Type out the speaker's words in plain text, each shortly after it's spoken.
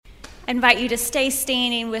I invite you to stay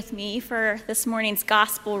standing with me for this morning's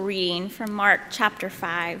gospel reading from Mark chapter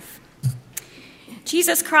 5.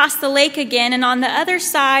 Jesus crossed the lake again, and on the other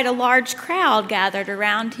side, a large crowd gathered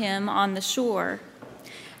around him on the shore.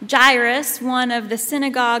 Jairus, one of the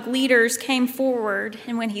synagogue leaders, came forward,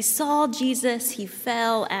 and when he saw Jesus, he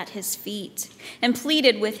fell at his feet and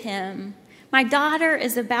pleaded with him, "My daughter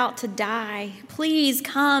is about to die. Please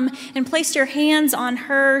come and place your hands on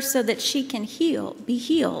her so that she can be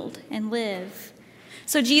healed and live."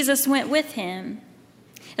 So Jesus went with him.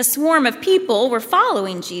 A swarm of people were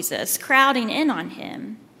following Jesus, crowding in on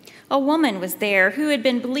him. A woman was there who had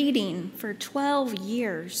been bleeding for 12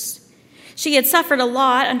 years. She had suffered a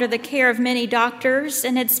lot under the care of many doctors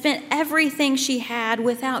and had spent everything she had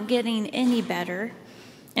without getting any better.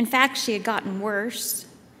 In fact, she had gotten worse.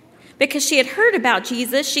 Because she had heard about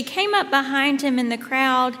Jesus, she came up behind him in the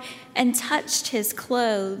crowd and touched his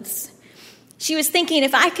clothes. She was thinking,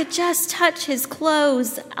 if I could just touch his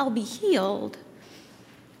clothes, I'll be healed.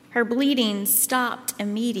 Her bleeding stopped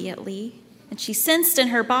immediately, and she sensed in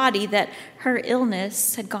her body that her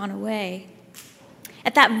illness had gone away.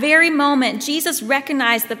 At that very moment, Jesus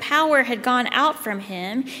recognized the power had gone out from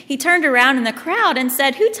him. He turned around in the crowd and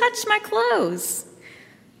said, "Who touched my clothes?"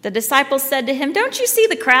 The disciples said to him, "Don't you see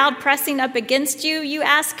the crowd pressing up against you? You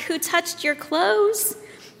ask, 'Who touched your clothes?'"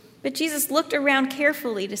 But Jesus looked around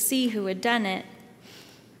carefully to see who had done it.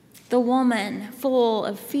 The woman, full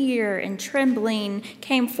of fear and trembling,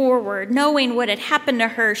 came forward. Knowing what had happened to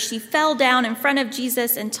her, she fell down in front of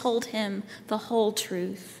Jesus and told him the whole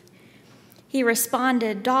truth. He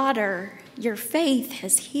responded, "Daughter, your faith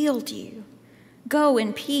has healed you. Go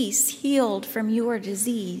in peace, healed from your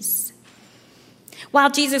disease."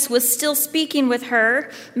 While Jesus was still speaking with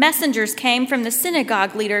her, messengers came from the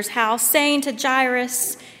synagogue leader's house, saying to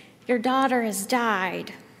Jairus, "Your daughter has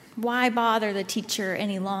died. Why bother the teacher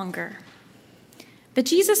any longer?" But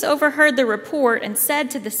Jesus overheard the report and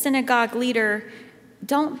said to the synagogue leader,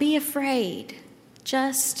 "Don't be afraid.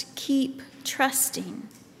 Just keep trusting."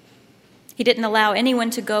 He didn't allow anyone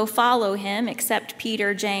to go follow him except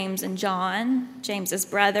Peter, James, and John, James's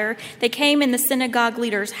brother. They came in the synagogue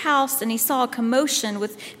leader's house, and he saw a commotion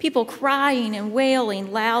with people crying and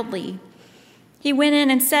wailing loudly. He went in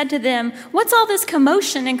and said to them, "What's all this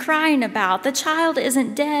commotion and crying about? The child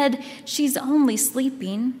isn't dead. She's only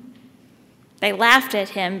sleeping." They laughed at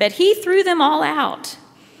him, but he threw them all out.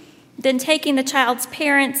 Then, taking the child's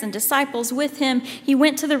parents and disciples with him, he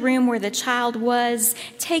went to the room where the child was.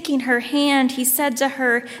 Taking her hand, he said to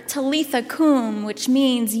her, "Talitha cum," which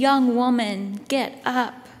means, "Young woman, get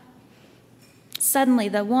up." Suddenly,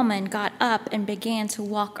 the woman got up and began to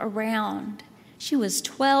walk around. She was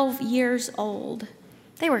 12 years old.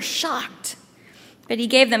 They were shocked, but he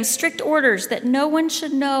gave them strict orders that no one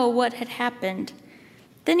should know what had happened.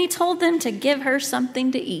 Then he told them to give her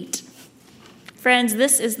something to eat. Friends,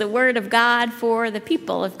 this is the word of God for the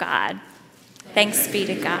people of God. Thanks be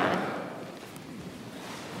to God.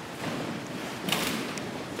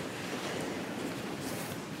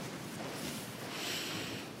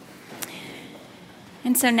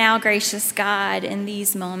 And so now, gracious God, in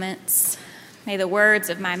these moments, may the words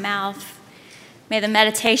of my mouth, may the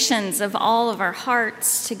meditations of all of our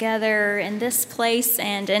hearts together in this place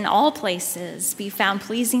and in all places be found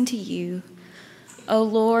pleasing to you. O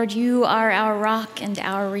Lord, you are our rock and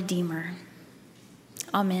our Redeemer.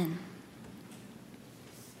 Amen.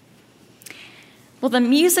 Well, the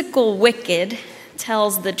musical Wicked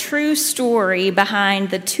tells the true story behind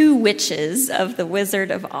the two witches of the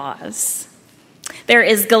Wizard of Oz. There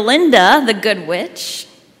is Galinda, the good witch,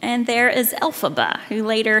 and there is Elphaba, who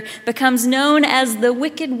later becomes known as the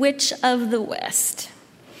Wicked Witch of the West.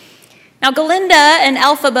 Now, Galinda and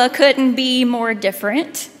Elphaba couldn't be more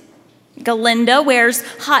different. Galinda wears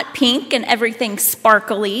hot pink and everything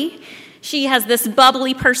sparkly. She has this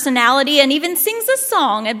bubbly personality and even sings a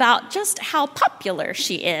song about just how popular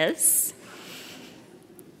she is.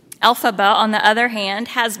 Elphaba, on the other hand,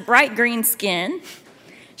 has bright green skin.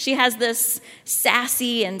 She has this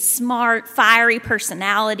sassy and smart, fiery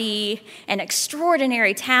personality and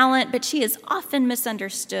extraordinary talent, but she is often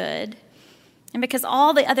misunderstood. And because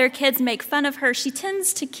all the other kids make fun of her, she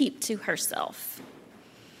tends to keep to herself.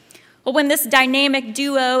 Well, when this dynamic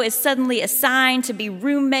duo is suddenly assigned to be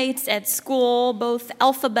roommates at school, both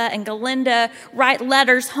Elphaba and Galinda write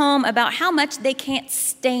letters home about how much they can't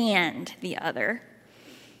stand the other.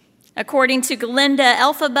 According to Galinda,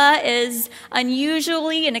 Elphaba is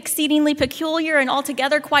unusually and exceedingly peculiar and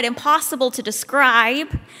altogether quite impossible to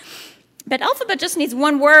describe. But Elphaba just needs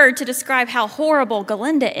one word to describe how horrible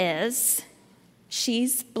Galinda is.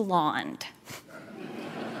 She's blonde.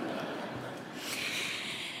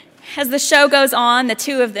 As the show goes on, the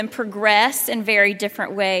two of them progress in very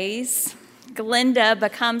different ways. Glinda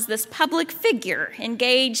becomes this public figure,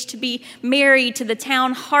 engaged to be married to the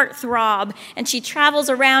town heartthrob, and she travels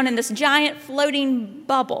around in this giant floating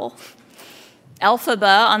bubble.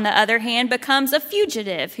 Elphaba, on the other hand, becomes a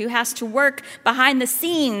fugitive who has to work behind the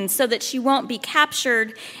scenes so that she won't be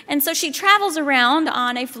captured, and so she travels around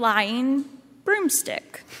on a flying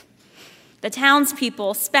broomstick. The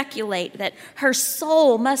townspeople speculate that her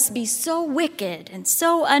soul must be so wicked and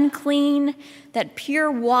so unclean that pure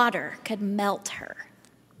water could melt her.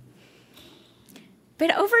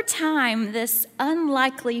 But over time, this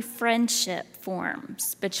unlikely friendship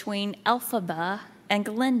forms between Elphaba and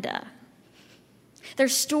Glinda. Their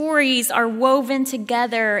stories are woven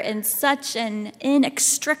together in such an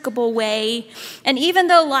inextricable way, and even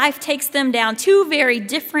though life takes them down two very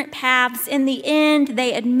different paths, in the end,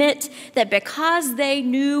 they admit that because they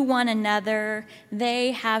knew one another,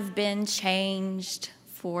 they have been changed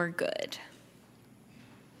for good.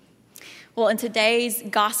 Well, in today's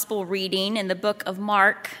gospel reading in the book of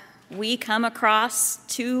Mark, we come across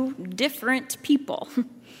two different people.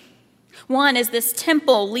 One is this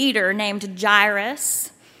temple leader named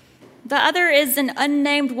Jairus. The other is an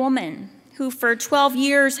unnamed woman who for 12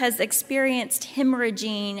 years has experienced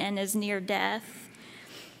hemorrhaging and is near death.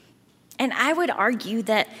 And I would argue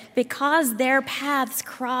that because their paths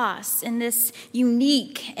cross in this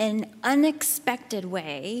unique and unexpected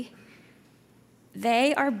way,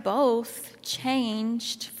 they are both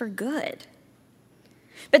changed for good.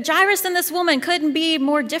 But Jairus and this woman couldn't be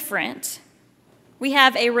more different. We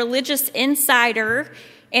have a religious insider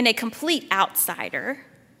and a complete outsider,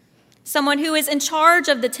 someone who is in charge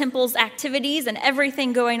of the temple's activities and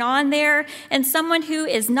everything going on there, and someone who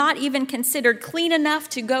is not even considered clean enough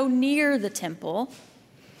to go near the temple,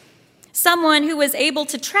 someone who was able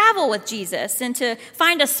to travel with Jesus and to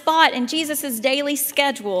find a spot in Jesus' daily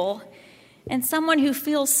schedule, and someone who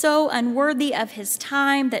feels so unworthy of his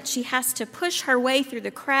time that she has to push her way through the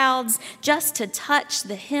crowds just to touch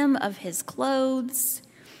the hem of his clothes.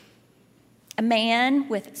 A man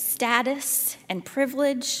with status and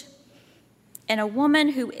privilege, and a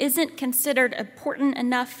woman who isn't considered important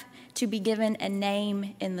enough to be given a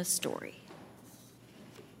name in the story.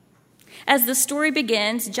 As the story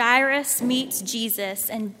begins, Jairus meets Jesus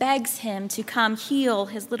and begs him to come heal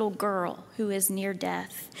his little girl who is near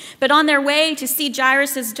death. But on their way to see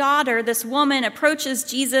Jairus' daughter, this woman approaches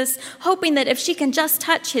Jesus, hoping that if she can just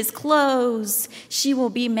touch his clothes, she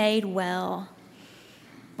will be made well.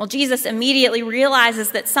 Well, Jesus immediately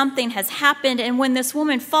realizes that something has happened, and when this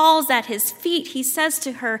woman falls at his feet, he says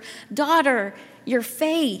to her, "Daughter, your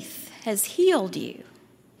faith has healed you."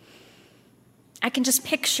 I can just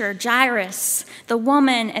picture Jairus, the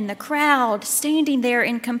woman, and the crowd standing there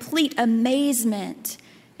in complete amazement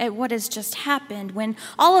at what has just happened, when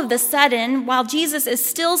all of a sudden, while Jesus is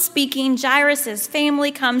still speaking, Jairus'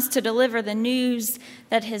 family comes to deliver the news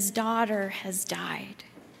that his daughter has died.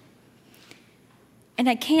 And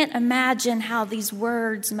I can't imagine how these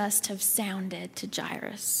words must have sounded to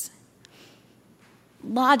Jairus.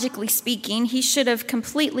 Logically speaking, he should have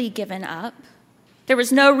completely given up. There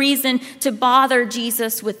was no reason to bother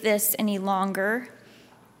Jesus with this any longer.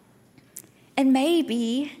 And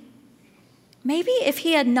maybe if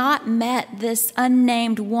he had not met this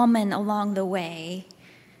unnamed woman along the way,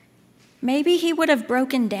 maybe he would have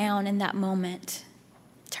broken down in that moment,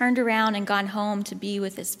 turned around and gone home to be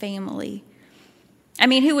with his family. I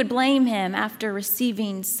mean, who would blame him after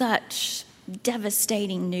receiving such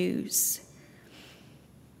devastating news?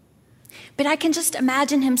 But I can just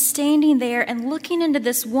imagine him standing there and looking into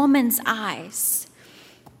this woman's eyes,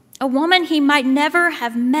 a woman he might never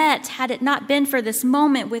have met had it not been for this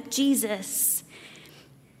moment with Jesus.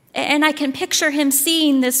 And I can picture him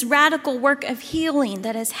seeing this radical work of healing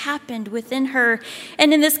that has happened within her.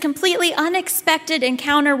 And in this completely unexpected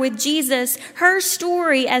encounter with Jesus, her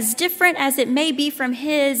story, as different as it may be from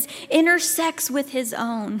his, intersects with his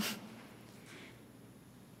own.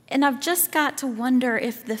 And I've just got to wonder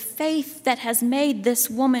if the faith that has made this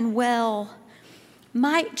woman well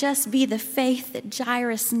might just be the faith that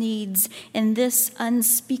Jairus needs in this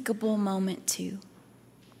unspeakable moment too.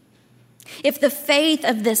 If the faith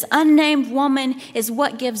of this unnamed woman is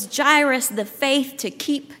what gives Jairus the faith to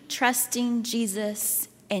keep trusting Jesus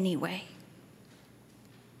anyway.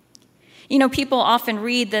 You know, people often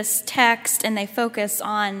read this text and they focus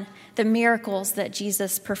on the miracles that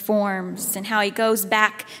Jesus performs and how he goes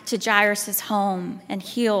back to Jairus' home and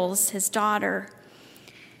heals his daughter.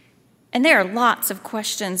 And there are lots of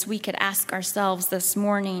questions we could ask ourselves this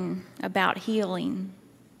morning about healing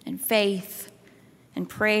and faith and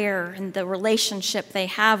prayer and the relationship they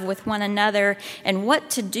have with one another and what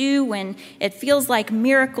to do when it feels like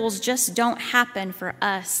miracles just don't happen for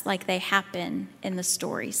us like they happen in the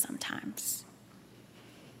story sometimes.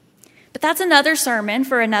 But that's another sermon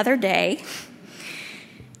for another day,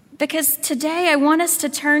 because today I want us to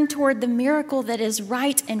turn toward the miracle that is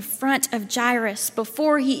right in front of Jairus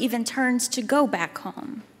before he even turns to go back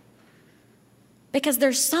home. Because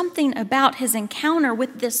there's something about his encounter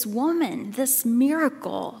with this woman, this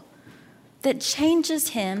miracle, that changes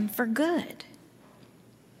him for good.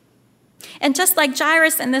 And just like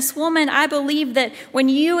Jairus and this woman, I believe that when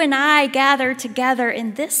you and I gather together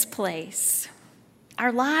in this place,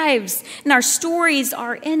 our lives and our stories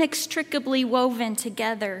are inextricably woven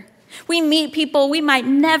together. We meet people we might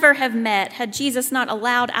never have met had Jesus not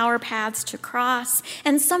allowed our paths to cross.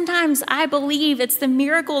 And sometimes I believe it's the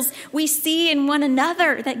miracles we see in one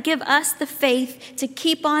another that give us the faith to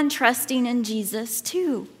keep on trusting in Jesus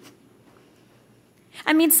too.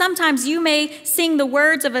 I mean, sometimes you may sing the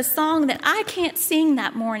words of a song that I can't sing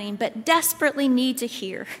that morning, but desperately need to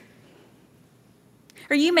hear.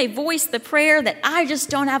 Or you may voice the prayer that I just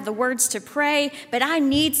don't have the words to pray, but I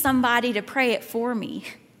need somebody to pray it for me.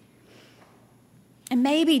 And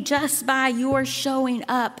maybe just by your showing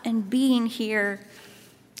up and being here,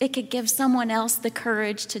 it could give someone else the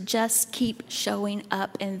courage to just keep showing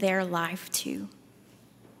up in their life too.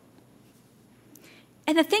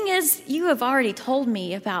 And the thing is, you have already told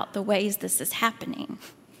me about the ways this is happening.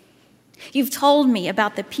 You've told me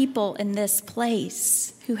about the people in this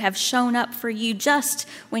place who have shown up for you just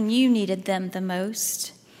when you needed them the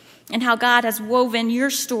most, and how God has woven your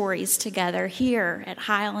stories together here at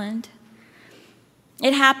Highland.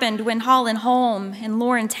 It happened when Holland Holm and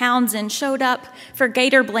Lauren Townsend showed up for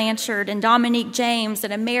Gator Blanchard and Dominique James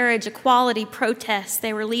at a marriage equality protest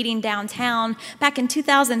they were leading downtown back in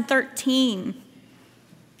 2013.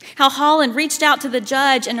 How Holland reached out to the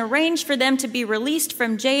judge and arranged for them to be released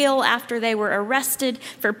from jail after they were arrested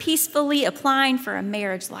for peacefully applying for a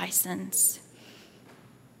marriage license.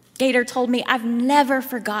 Gator told me, I've never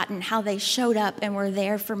forgotten how they showed up and were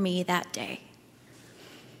there for me that day.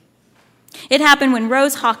 It happened when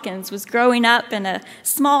Rose Hawkins was growing up in a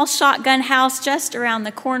small shotgun house just around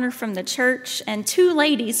the corner from the church, and two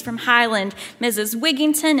ladies from Highland, Mrs.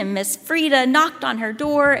 Wigington and Miss Frieda, knocked on her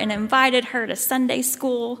door and invited her to Sunday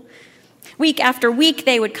school. Week after week,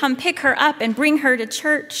 they would come pick her up and bring her to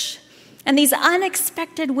church. And these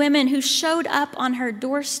unexpected women who showed up on her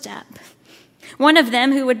doorstep, one of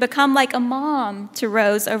them who would become like a mom to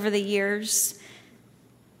Rose over the years,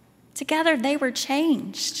 together they were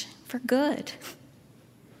changed for good.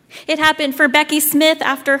 It happened for Becky Smith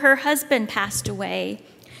after her husband passed away.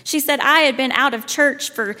 She said, I had been out of church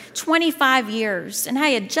for 25 years, and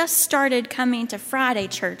I had just started coming to Friday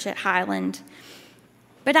church at Highland.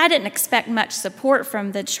 But I didn't expect much support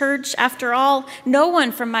from the church. After all, no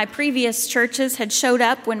one from my previous churches had showed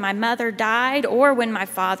up when my mother died or when my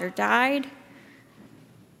father died.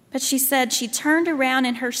 But she said she turned around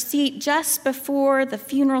in her seat just before the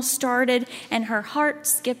funeral started and her heart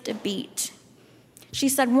skipped a beat. She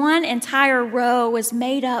said one entire row was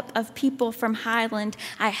made up of people from Highland.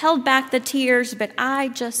 I held back the tears, but I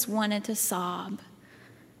just wanted to sob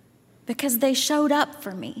because they showed up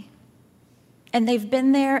for me, and they've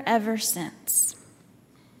been there ever since.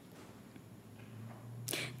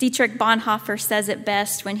 Dietrich Bonhoeffer says it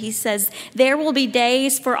best when he says, there will be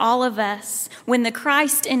days for all of us when the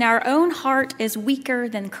Christ in our own heart is weaker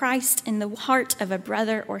than Christ in the heart of a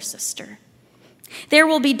brother or sister. There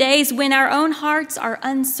will be days when our own hearts are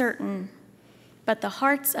uncertain, but the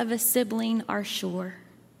hearts of a sibling are sure.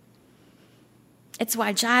 It's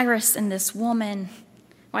why Jairus and this woman,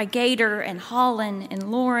 why Gator and Holland and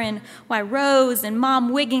Lauren, why Rose and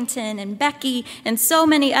Mom Wigington and Becky and so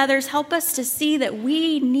many others help us to see that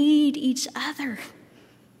we need each other.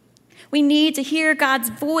 We need to hear God's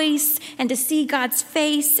voice and to see God's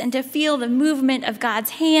face and to feel the movement of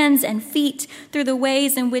God's hands and feet through the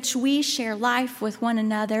ways in which we share life with one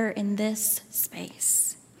another in this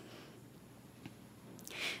space.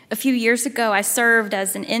 A few years ago, I served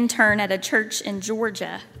as an intern at a church in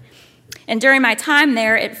Georgia. And during my time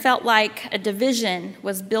there, it felt like a division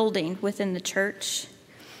was building within the church.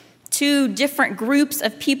 Two different groups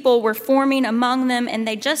of people were forming among them, and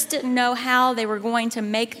they just didn't know how they were going to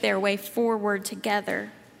make their way forward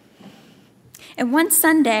together. And one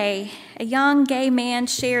Sunday, a young gay man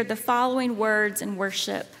shared the following words in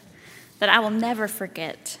worship that I will never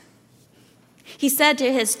forget. He said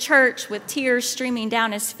to his church with tears streaming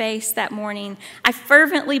down his face that morning, I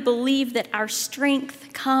fervently believe that our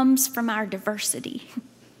strength comes from our diversity.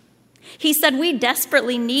 He said, we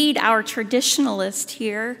desperately need our traditionalist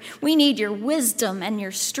here. We need your wisdom and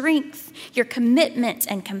your strength, your commitment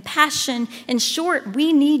and compassion. In short,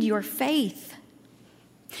 we need your faith.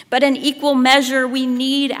 But in equal measure, we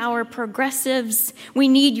need our progressives. We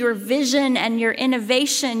need your vision and your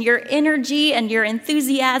innovation, your energy and your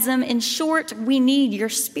enthusiasm. In short, we need your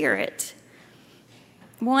spirit.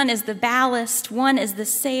 One is the ballast, one is the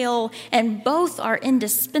sail, and both are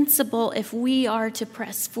indispensable if we are to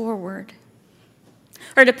press forward.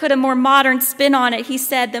 Or to put a more modern spin on it, he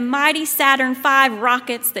said, the mighty Saturn V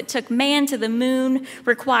rockets that took man to the moon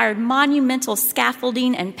required monumental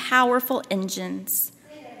scaffolding and powerful engines.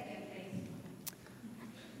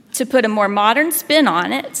 To put a more modern spin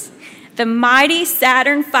on it, the mighty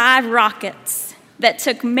Saturn V rockets that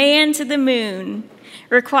took man to the moon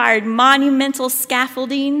required monumental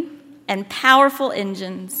scaffolding and powerful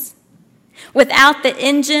engines. Without the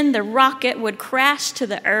engine, the rocket would crash to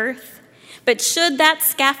the earth. But should that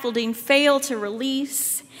scaffolding fail to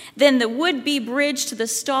release, then the would-be bridge to the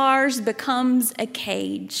stars becomes a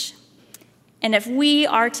cage. And if we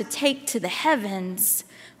are to take to the heavens,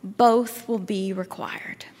 both will be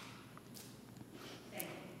required.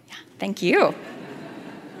 Yeah, thank you.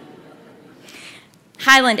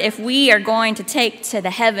 Highland, if we are going to take to the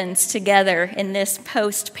heavens together in this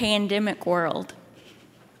post-pandemic world,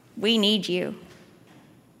 we need you.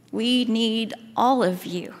 We need all of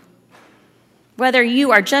you. Whether you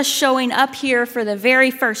are just showing up here for the very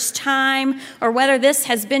first time or whether this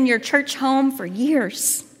has been your church home for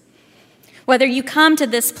years, whether you come to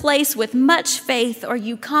this place with much faith or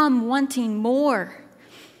you come wanting more,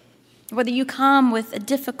 whether you come with a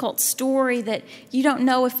difficult story that you don't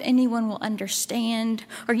know if anyone will understand,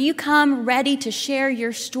 or you come ready to share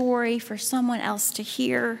your story for someone else to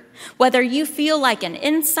hear, whether you feel like an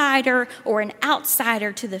insider or an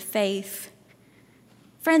outsider to the faith,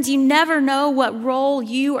 friends, you never know what role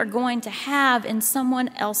you are going to have in someone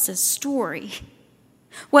else's story,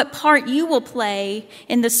 what part you will play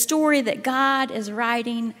in the story that God is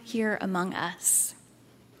writing here among us.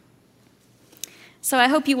 So I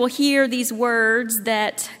hope you will hear these words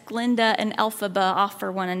that Glinda and Elphaba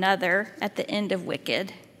offer one another at the end of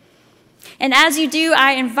Wicked. And as you do,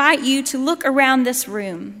 I invite you to look around this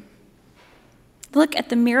room. Look at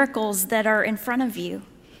the miracles that are in front of you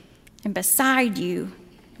and beside you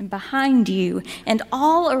and behind you and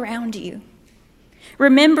all around you.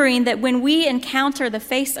 Remembering that when we encounter the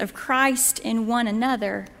face of Christ in one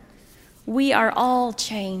another, we are all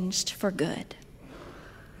changed for good.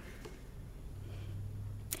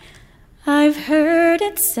 I've heard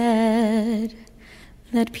it said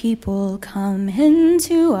that people come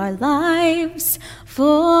into our lives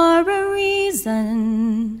for a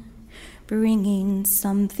reason, bringing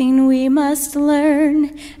something we must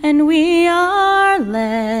learn, and we are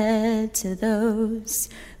led to those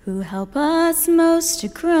who help us most to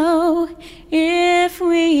grow if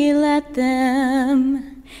we let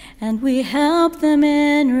them, and we help them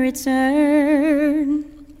in return.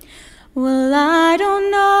 Well, I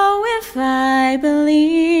don't know if I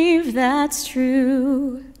believe that's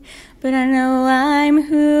true, but I know I'm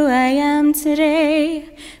who I am today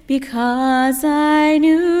because I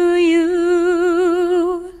knew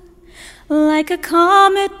you. Like a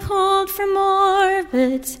comet pulled from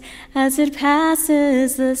orbit as it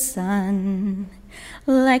passes the sun,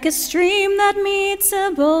 like a stream that meets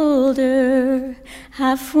a boulder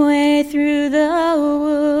halfway through the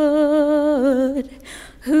wood.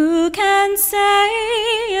 Who can say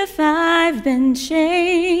if I've been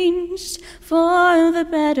changed for the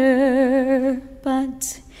better?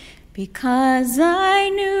 But because I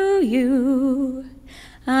knew you,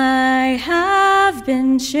 I have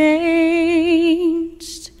been changed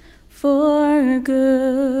for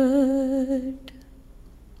good.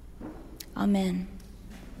 Amen.